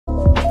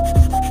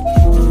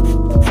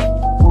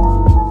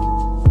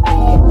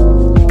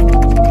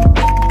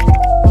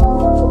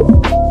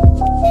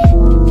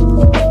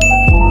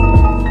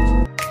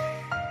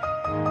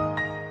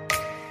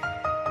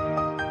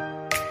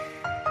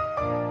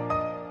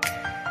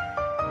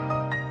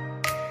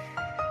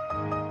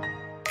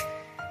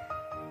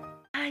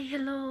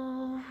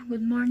Hello!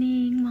 Good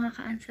morning mga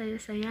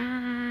ka-ANNsaya-saya.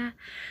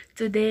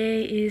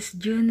 Today is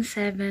June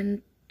 7,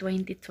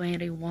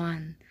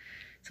 2021.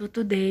 So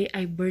today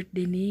ay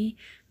birthday ni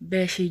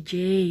Beshy J.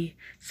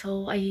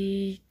 So ay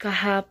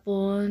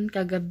kahapon,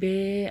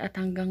 kagabi at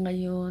hanggang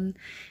ngayon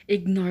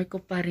ignore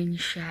ko pa rin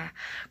siya.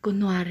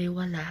 Kunwari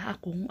wala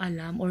akong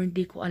alam or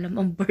hindi ko alam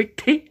ang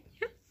birthday.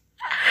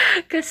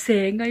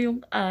 Kasi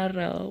ngayong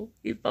araw,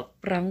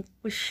 ipaprank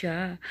ko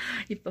siya.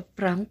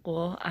 Ipaprank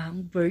ko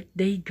ang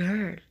birthday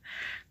girl.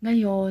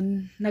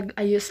 Ngayon,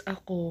 nag-ayos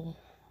ako.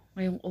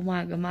 Ngayong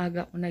umaga,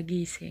 maaga ako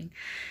nagising.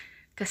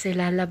 Kasi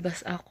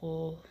lalabas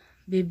ako,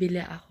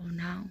 bibili ako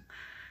ng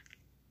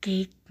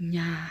cake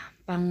niya.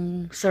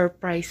 Pang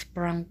surprise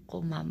prank ko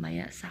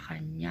mamaya sa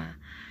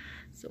kanya.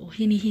 So,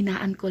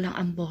 hinihinaan ko lang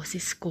ang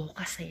boses ko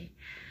kasi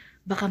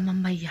baka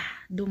mamaya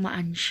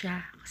dumaan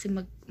siya kasi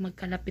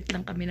magkalapit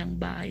lang kami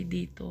ng bahay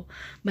dito.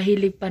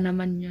 Mahilig pa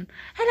naman yun.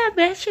 Hello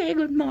Beshy,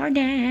 good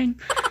morning.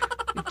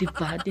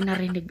 Diba,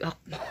 dinarinig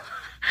ako.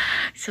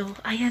 So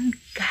ayan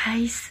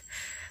guys,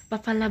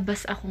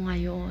 papalabas ako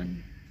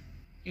ngayon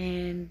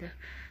and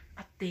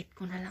update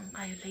ko na lang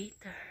kayo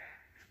later.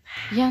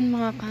 Yan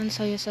mga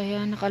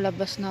ka-ANNsaya-saya,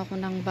 nakalabas na ako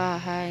ng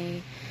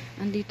bahay.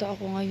 Andito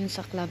ako ngayon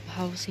sa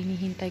clubhouse,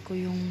 hinihintay ko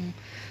yung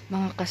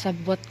mga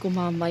kasabwat ko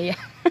mamaya.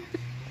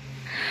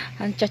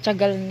 Ang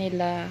tsatsagal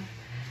nila.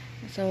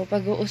 So,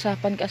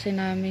 pag-uusapan kasi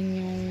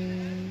namin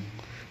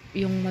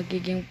yung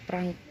magiging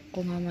prank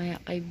ko mamaya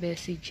kay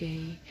Beshy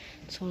J.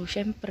 So,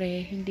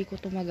 syempre, hindi ko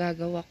to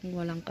magagawa kung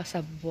walang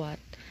kasabwat.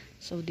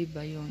 So,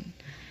 diba yun?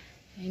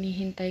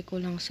 Hinihintay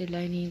ko lang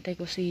sila. Hinihintay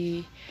ko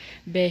si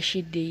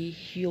Beshy D,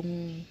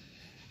 yung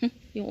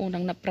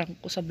unang na-prank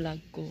ko sa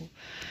vlog ko.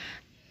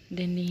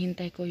 Then,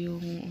 hinihintay ko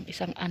yung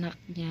isang anak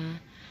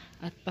niya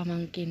at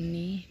pamangkin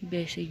ni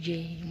Beshy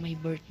J, may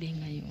birthday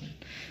ngayon.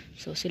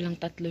 So, silang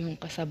tatlo yung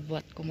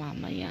kasabwat ko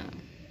mamaya.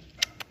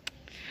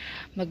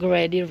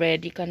 Mag-ready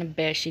ka na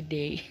Beshy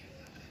Day.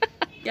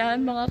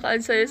 Yan mga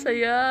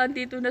ka-ANNsaya-saya.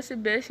 Dito na si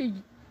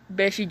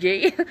Beshy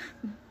J.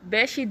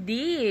 Beshy D.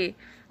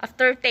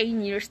 After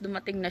 10 years,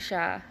 dumating na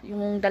siya.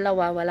 Yung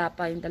dalawa, wala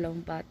pa yung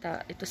dalawang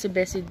bata. Ito si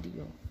Beshy D.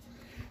 Oh.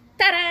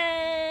 Tara!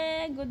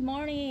 Good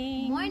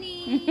morning!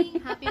 Morning!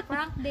 Happy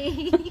prank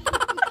day!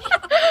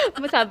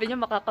 Masabi niya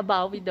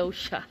makakabawi daw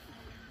siya.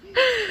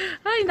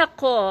 Ay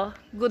nako,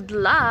 good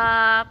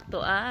luck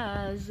to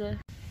us.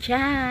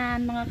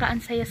 Diyan, mga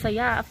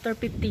ka-ANNsaya-saya, after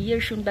 50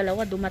 years yung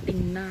dalawa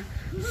dumating na.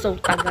 So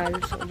tagal.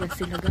 So yan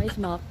sila guys,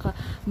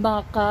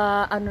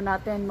 ano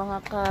natin, mga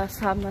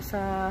kasama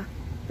sa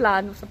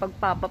plano sa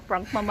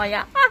pagpapaprank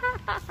mamaya.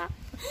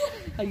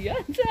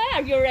 Ayan,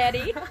 are you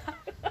ready?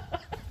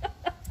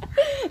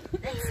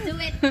 Let's do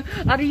it!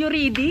 Are you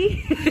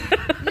ready?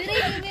 We're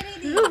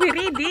ready! We're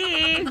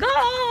ready! Go!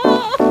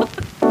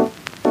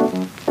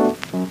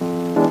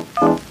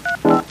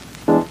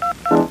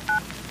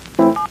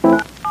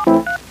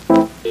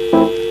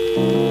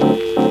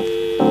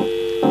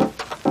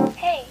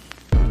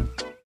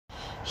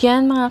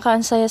 Yan mga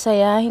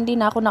ka-ANNsaya-saya, hindi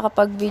na ako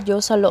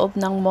nakapag-video sa loob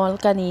ng mall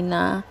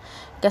kanina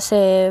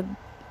kasi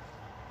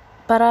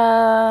para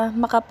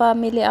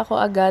makapamili ako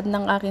agad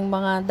ng aking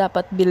mga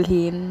dapat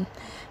bilhin.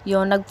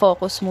 Yon,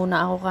 nag-focus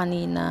muna ako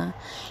kanina.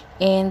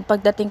 And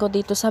pagdating ko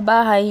dito sa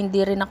bahay,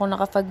 hindi rin ako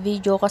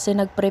nakapag-video kasi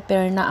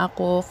nag-prepare na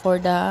ako for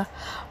the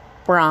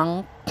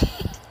prank.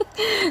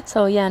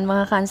 So yan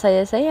mga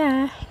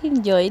ka-ANNsaya-saya,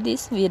 enjoy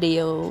this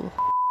video.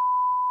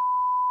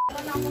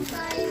 Mami,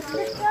 tayo!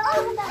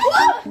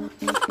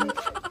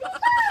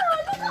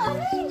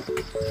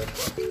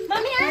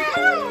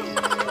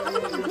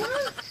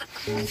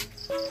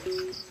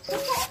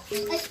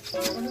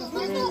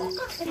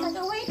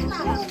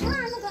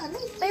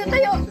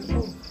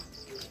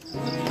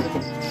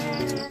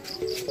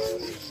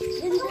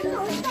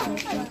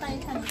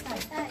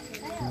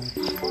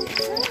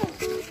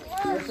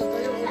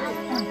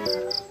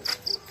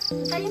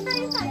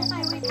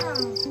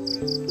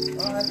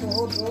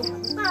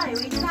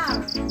 Wait lang.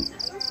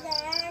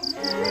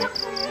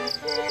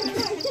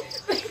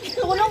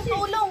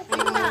 Tulong.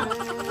 Wait lang.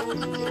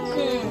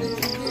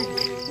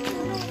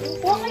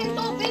 Huwag kayong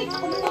tubig.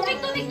 Tubig.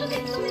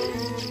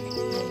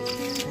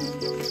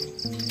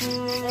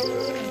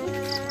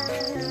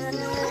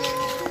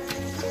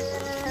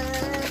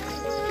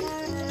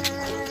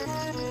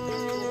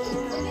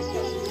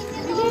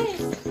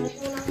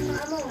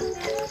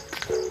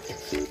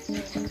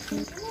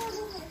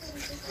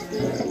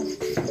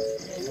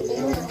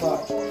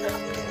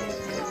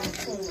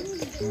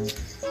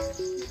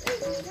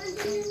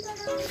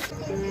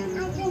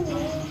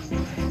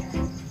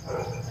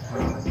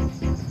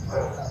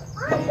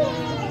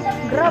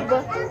 Grab.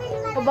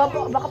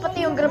 Baka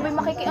pati yung grab ay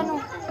makikiano.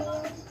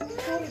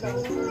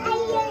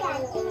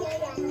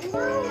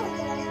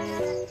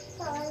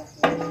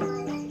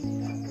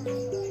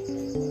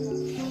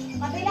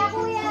 Kabila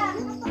kuya.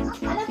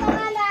 Ano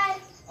pangalan?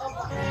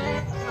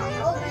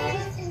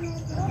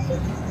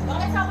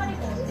 Bakit sama ni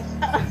Boyet?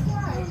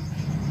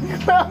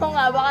 Oo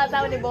nga, baka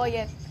tao ni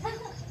Boyet.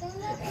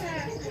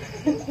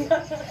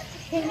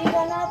 Hindi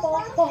ka na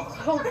pokpok.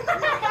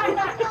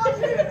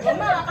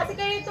 Mama, kasi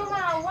kayo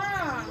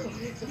tumawa.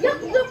 Yup,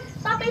 yup.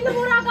 Tatay,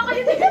 namuraga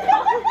kayo dito.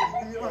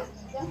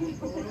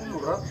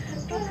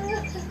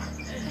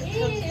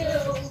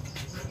 Ew.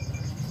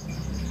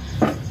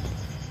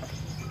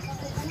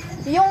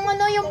 Yung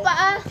ano, yung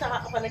paa.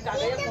 Saka ka pa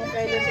nagkagaya kung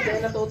kailan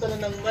sila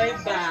natutunan ng may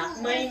back,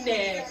 may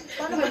neck.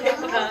 Paano ba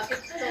yung mga...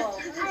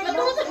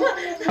 Natutunan.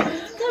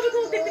 Sabi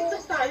ko,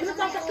 titiktok tayo.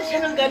 Napatakta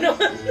siya ng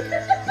gano'n.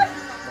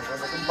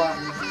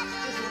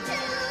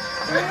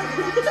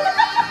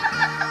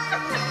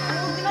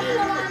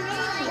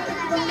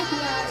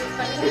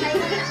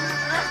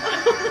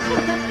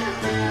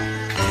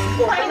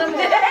 Buhay ng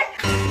neck!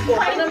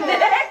 Buhay ng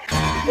neck!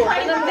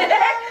 Buhay ng neck!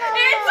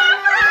 It's a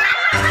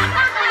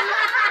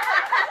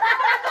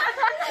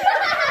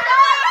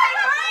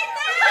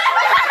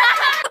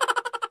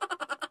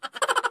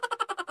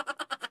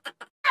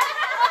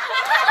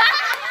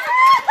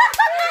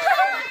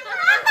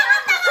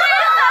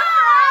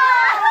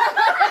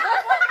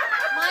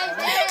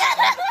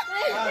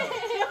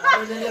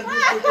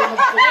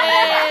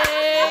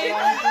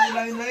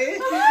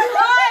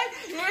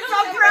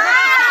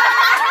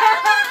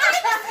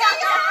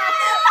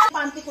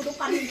panty ko doon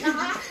kanina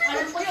ha.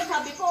 Alam ko yun,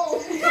 sabi ko.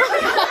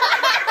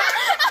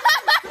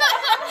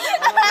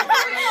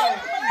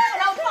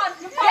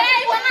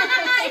 Hey, wala na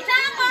nga isa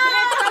ko!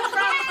 1,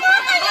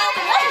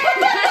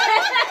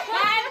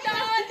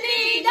 2,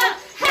 3, go!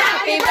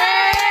 Happy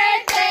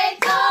birthday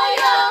to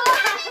you!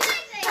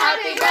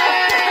 Happy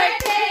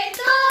birthday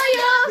to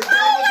you!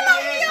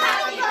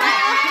 Happy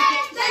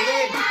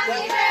birthday!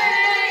 Happy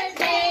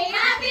birthday!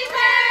 Happy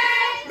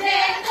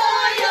birthday to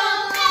you!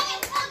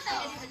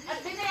 At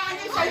binayaan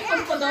yung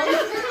cellphone ko doon.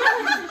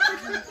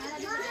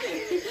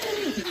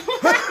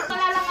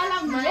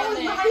 Malalang-alam mo.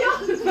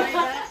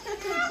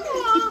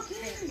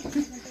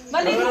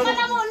 Maligo ka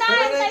na muna.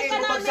 Hintay ka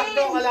namin.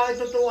 Pagsakto, kailangan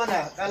tutuan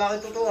na. Kailangan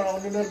tutuan. Ako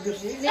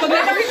ninervyos eh.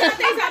 Paglabas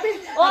natin, sabi,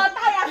 Oh,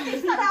 tayo,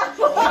 artista na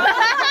ako.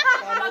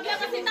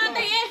 paglabas si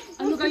tatay eh.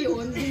 Ano kayo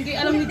yun? Hindi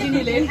alam ni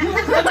Jinilin.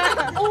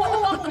 Oo,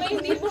 ako nga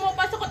hindi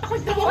pumapasok at ako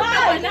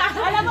tawa na.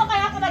 Alam mo,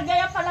 kaya ako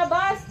nagyaya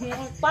palabas.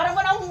 Para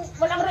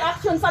walang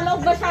reaction sa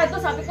loob masyado.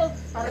 Sabi ko,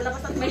 para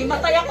labas at may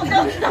matay ako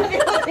doon. Sabi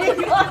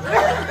ko,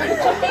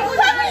 sabi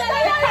na yan.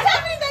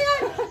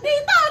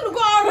 Tita, ano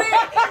gari?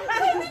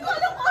 Hindi ko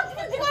alam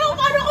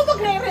paano ako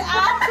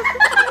magre-react.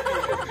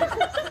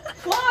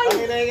 Why?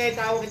 Ang inay-ingay,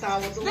 tawa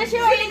to. Kasi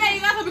inay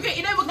nga, sabi ko,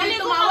 inay, huwag kayo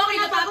tumawa, kayo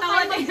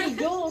natatawa na eh.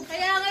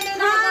 Kaya nga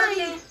na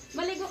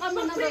maligo ka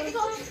muna.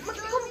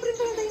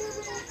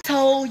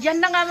 So,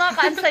 yan na nga mga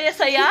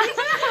kaansaya-saya.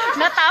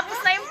 Natapos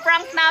na yung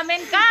prank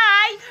namin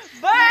kay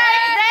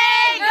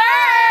Birthday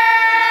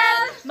Girl!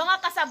 Mga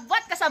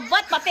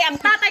kasabwat, pati ang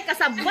tatay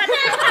kasabwat,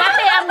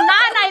 pati ang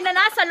nanay na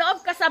nasa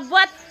loob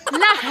kasabwat,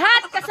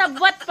 lahat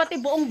kasabwat, pati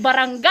buong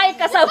barangay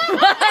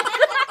kasabwat.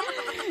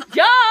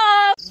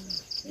 Joke!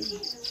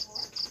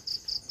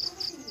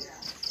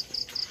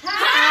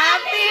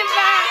 Happy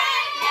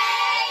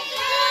birthday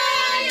to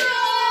you!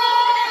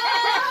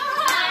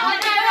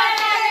 Happy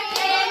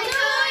birthday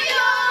to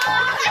you!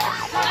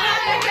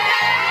 Happy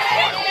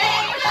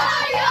birthday to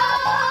you!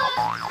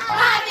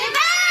 Happy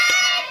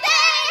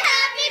birthday!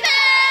 Happy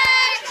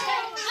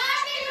birthday!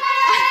 Happy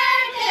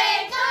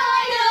birthday to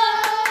you!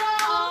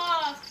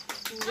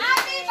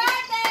 Happy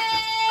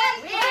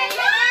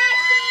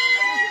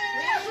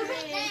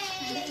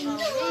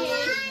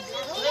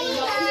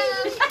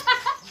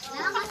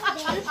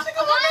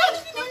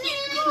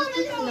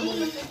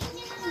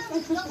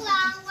Joke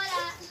lang,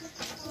 wala.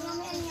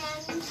 Mamaya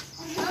yan.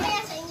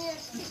 Mamaya sa inyo.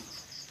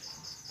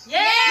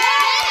 Yay!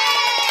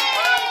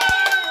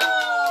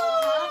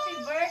 Happy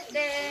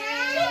birthday!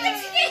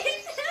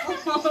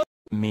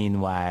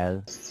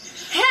 Meanwhile.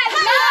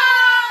 Hello!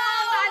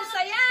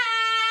 Maansaya!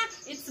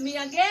 It's me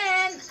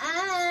again,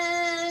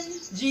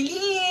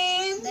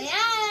 Jeline!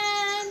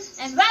 Dayan!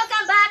 And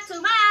welcome back to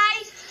my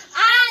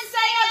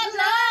ANNsaya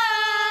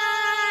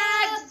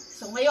vlog!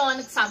 So ngayon,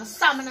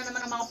 nagsama-sama na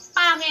naman ang mga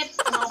pangit.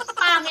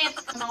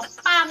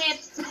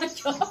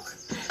 Joke.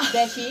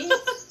 Beshy,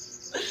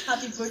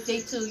 happy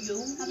birthday to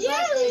you.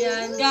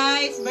 Ayan,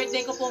 guys,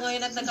 birthday ko po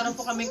ngayon at nagkaroon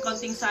po kaming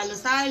konting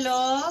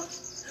salo-salo.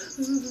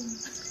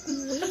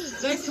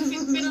 Guys,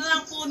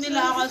 pinalang po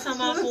nila ako sa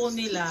mga po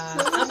nila.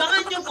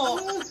 Abangan nyo po.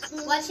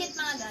 Watch it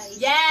mga guys.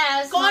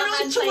 Yes! Kung mga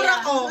anong itsura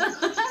kaansaya. ko.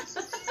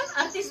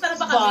 Artista na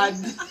ba kami? Bad.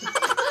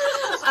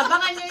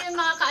 Abangan nyo yung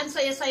mga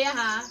kaansaya-saya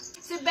ha.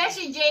 Si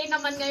Beshy J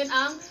naman ngayon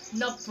ang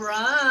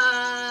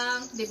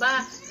na-prank.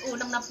 Diba?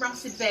 Unang na-prank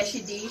si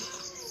Beshy D.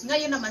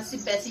 Ngayon naman si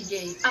Bessie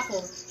J. Ako,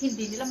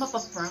 hindi nila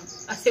mapaprank.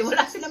 Kasi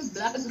wala silang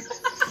vlog.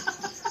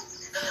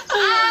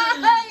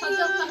 Ay! Pag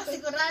pang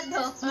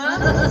sigurado.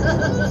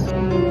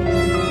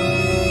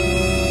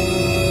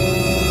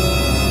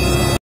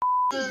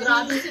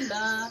 Grabe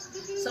sila.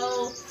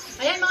 So,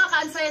 ayan mga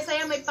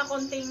kaansaya-saya, may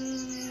pakonting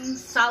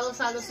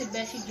salo-salo si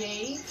Beshy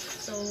J.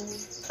 So,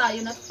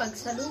 tayo na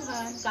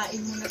pagsaluhan.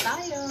 Kain muna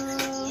tayo.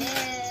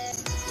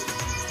 Yes.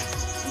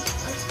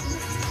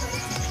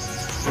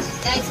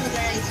 Guys,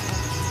 mag-rice.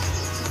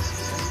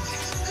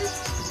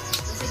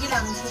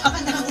 lang. Baka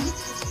lang.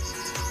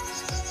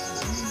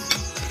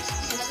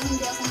 Talagang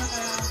hindi ako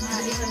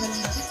nakahali sa mga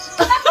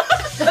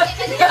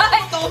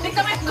Ay, tubig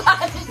kami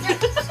galing niya.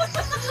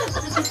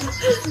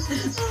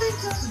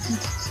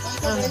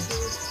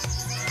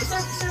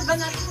 Sir ba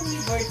natin kung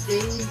may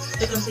birthday?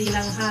 Kunti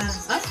lang ha.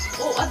 Ha?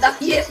 Oo,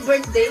 yes,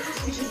 birthday.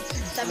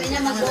 Sabi niya,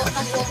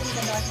 mag-walking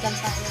ka daw at gang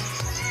tayo.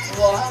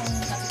 Wow.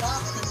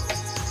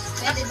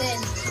 Pwede din.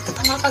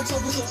 Ang mga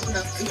pagsubo-subo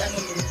na, ano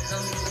mo,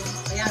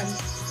 ayan.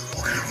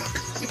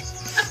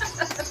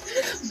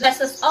 Bless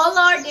us all,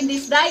 Lord, in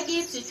these thy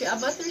gifts, which we are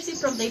about to receive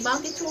from thy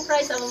bounty through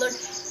Christ our Lord.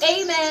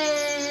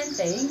 Amen.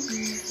 Thank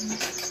you.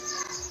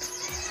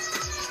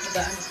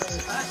 Magaan po.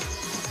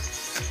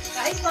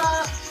 Kain po.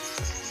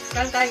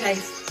 Kain tayo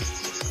guys.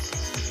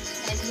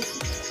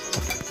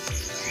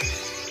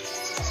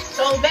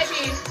 So,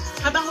 Beshy,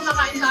 habang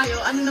kumakain tayo,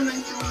 ano naman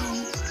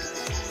yung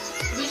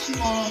wish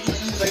mo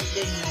yung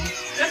birthday mo?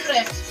 Siyempre,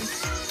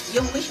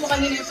 yung wish mo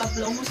kanina yung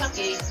pag-blow mo sa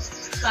cake,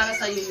 para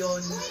sa'yo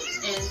yun.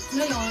 And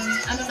ngayon,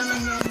 ano naman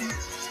yung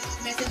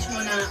message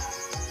mo na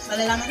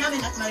malalaman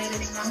namin at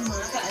maririnig ng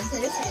mga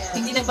ka-ANNsaya.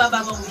 Hindi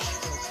nagbabago wish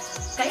ko.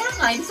 Kaya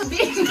nga, hindi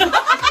sabihin ko.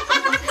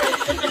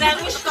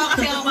 Wish ko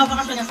kasi ako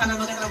babakasyon na sana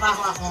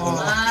magkatrabaho ako.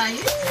 Ay,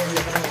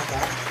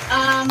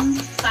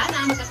 sana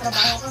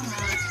magkatrabaho ka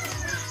nga.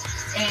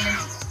 And,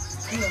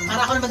 ayun.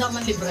 Para ako naman ako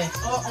manlibre.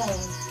 Oo.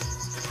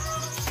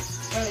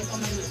 Well, ikaw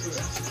may luto.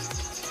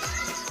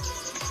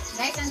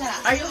 Guys, ang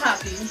sarap. Are you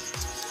happy?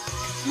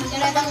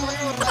 Magkaradang mo.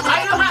 Are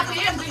you happy?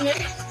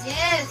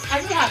 Yes! Are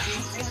you happy?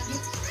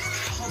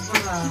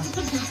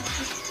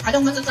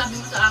 Anong masasabi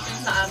mo sa akin,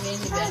 sa amin,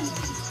 ni Ben?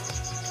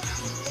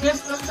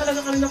 Yes, lang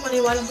talaga kami na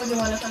paniwalang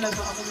talaga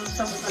ako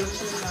sa talaga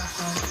sa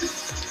lasa.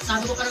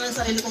 Sabi ko pa naman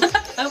sa sarili ko,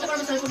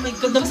 my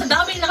God, naman sa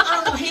dami,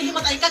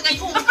 nakakahilimatay ka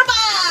kayo.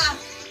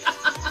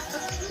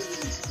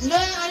 Hindi,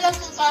 alam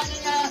mo paano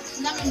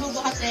namin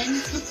bubuhatin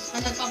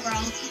ang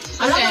nagpa-prank.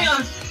 Alam mo Okay.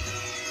 yun?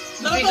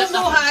 Noong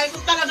buhay,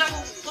 kung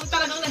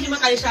talagang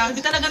nahimatay siya,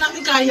 hindi talaga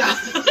namin kaya.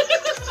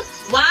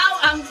 Wow!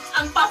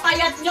 Ang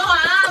papayat nyo,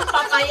 ha? Ang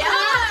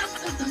papayat!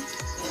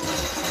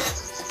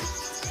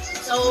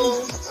 So,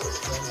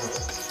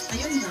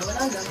 ayun na,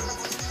 wala lang.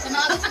 Sa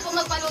mga gusto po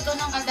magpaluto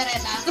ng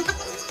kaldereta,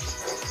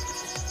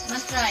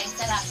 must try.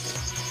 Sarap.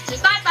 Si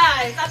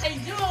Tatay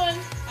Jun,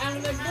 ang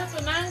nagluto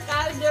ng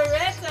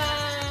caldereta.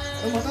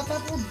 Ay,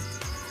 matatapon.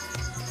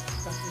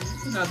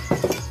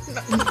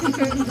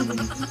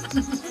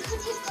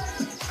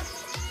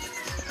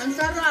 Ang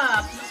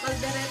sarap ng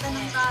caldereta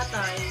ng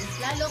tatay.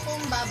 Lalo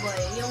kung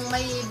baboy, yung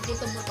may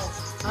buto-buto.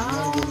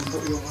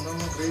 Yung ano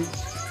mo,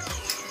 grapes.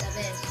 The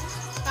best.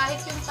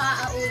 Kahit yung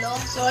paa, ulo.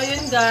 So,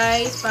 ayun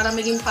guys, para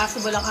maging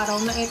possible ang araw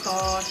na ito,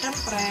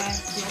 syempre,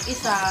 yung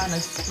isa,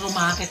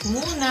 nag-rumakit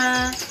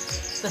muna.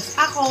 Tapos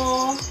ako,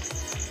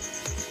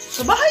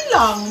 sa bahay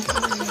lang.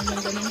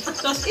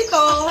 Tapos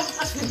ito,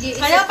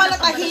 kaya pala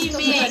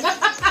tahimik.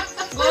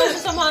 Gawin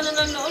sa mga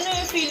nanonood,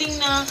 yung feeling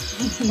na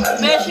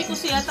Beshy ko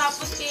siya,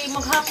 tapos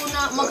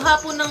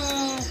maghapon ng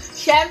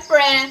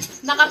Siyempre,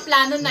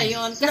 nakaplano na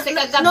yon kasi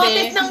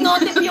kagabi.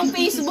 notif yung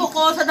Facebook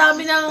ko sa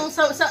dami ng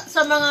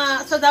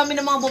sa dami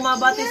ng mga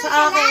bumabati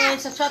sa akin,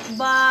 sa chat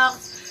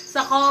box,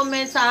 sa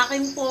comment, sa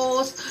aking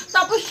post.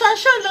 Tapos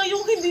siya lang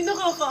yung hindi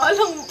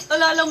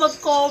nakakaalang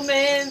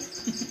mag-comment.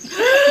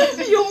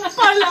 Yung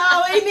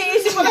pala,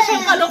 iniisip ko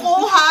siyang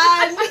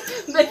kalokohan.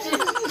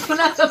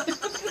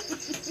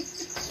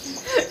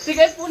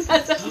 Sige,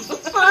 punasan mo.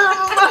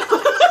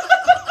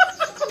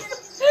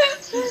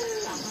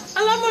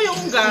 Alam mo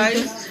yung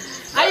guys,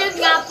 Ayun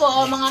nga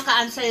po, mga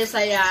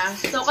ka-ANNsaya-saya.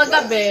 So,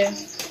 kagabi,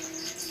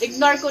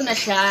 ignore ko na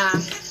siya.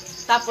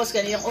 Tapos,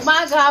 ganyan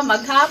umaga,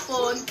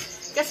 maghapon.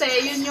 Kasi,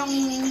 yun yung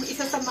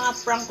isa sa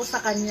mga prank ko sa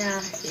kanya.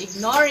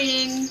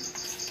 Ignoring.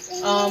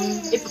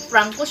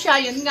 Ipaprank ko siya.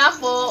 Yun nga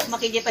po,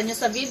 makikita nyo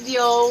sa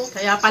video.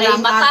 kaya pala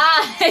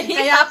matay.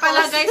 Kaya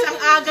pala guys, ang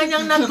aga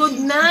niyang nag-good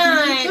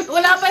night.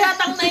 Wala pa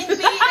yatang 9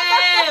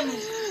 p.m.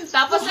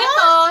 Tapos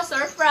ito,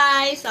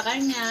 surprise sa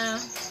kanya.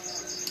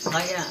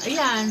 Kaya,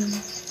 ayan.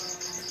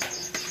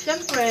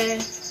 Siyempre,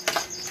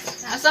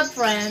 as a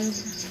friend,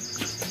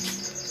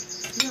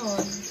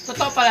 yun.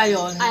 Totoo pala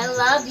yun. I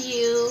love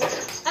you.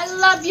 I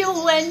love you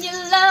when you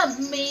love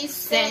me,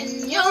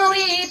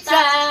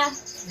 señorita.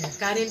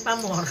 Karin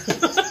Pamor.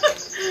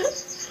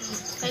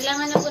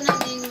 Kailangan na po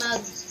namin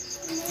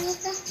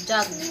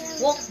mag-jog.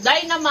 Walk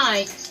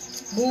dynamite.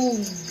 Boom.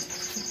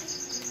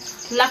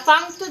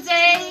 Lapang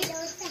today,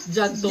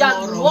 Jag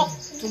jog tomorrow. walk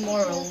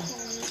tomorrow.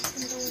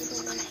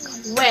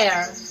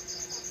 Where?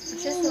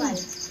 Usual.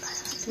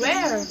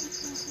 Where?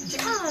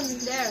 Diyan.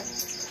 There.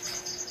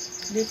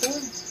 Dito.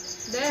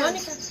 There.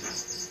 Monica.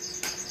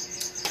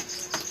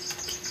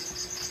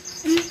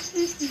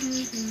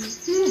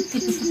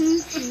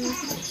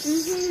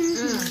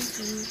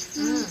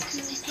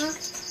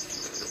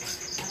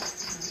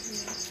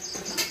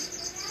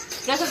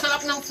 Kasi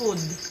sarap ng food.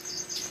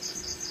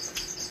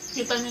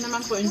 Kita niyo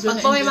naman po, enjoy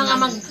Pag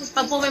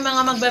po may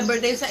mga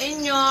magbe-birthday sa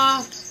inyo,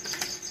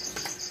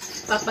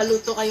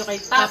 papaluto kayo kay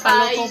tatay.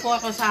 papaluto po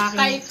ako sa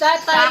Kay aking,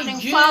 tatay sa aking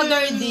June.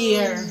 father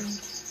dear.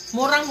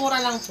 Murang-mura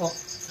lang po.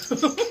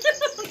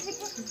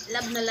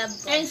 Love na love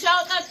ko. And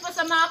shoutout po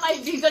sa mga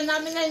kaibigan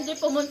namin na hindi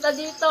pumunta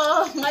dito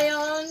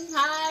ngayon.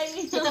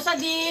 Hi! Tita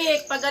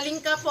Sadik,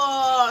 pagaling ka po.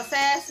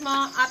 Ses mo,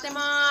 Ate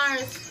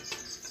Mars.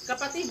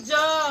 Kapatid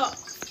Jo,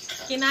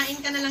 kinain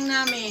ka na lang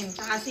namin.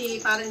 Kasi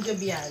parang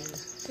jovial.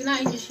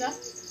 Kinain niyo siya?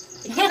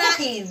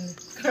 Kinain.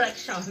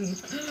 Correction.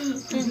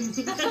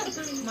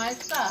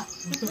 Nice ka.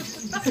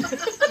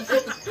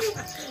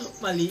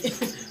 Mali.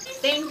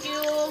 Thank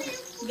you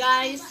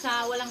guys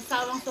sa walang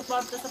sawang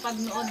suporta sa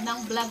pagnood ng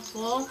vlog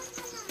ko.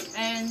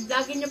 And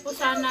lagi niyo po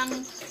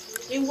sanang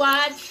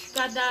i-watch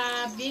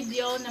kada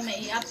video na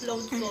may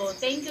i-upload ko.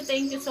 Thank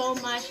you so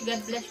much. God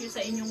bless you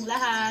sa inyong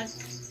lahat.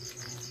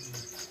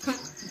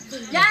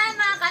 Yan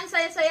mga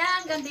kansaya-saya,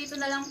 hanggang dito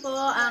na lang po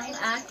ang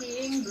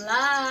aking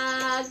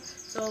vlog.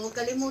 So, huwag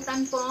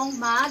kalimutan pong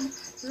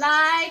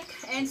mag-like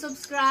and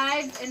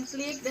subscribe and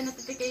click the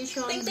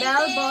notification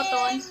bell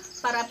button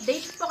para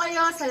update po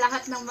kayo sa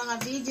lahat ng mga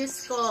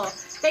videos ko.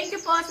 Thank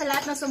you po sa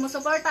lahat na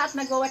sumusuporta at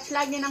nag-watch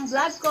lagi ng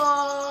vlog ko.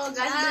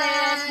 God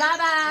bless.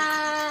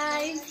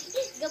 Bye-bye!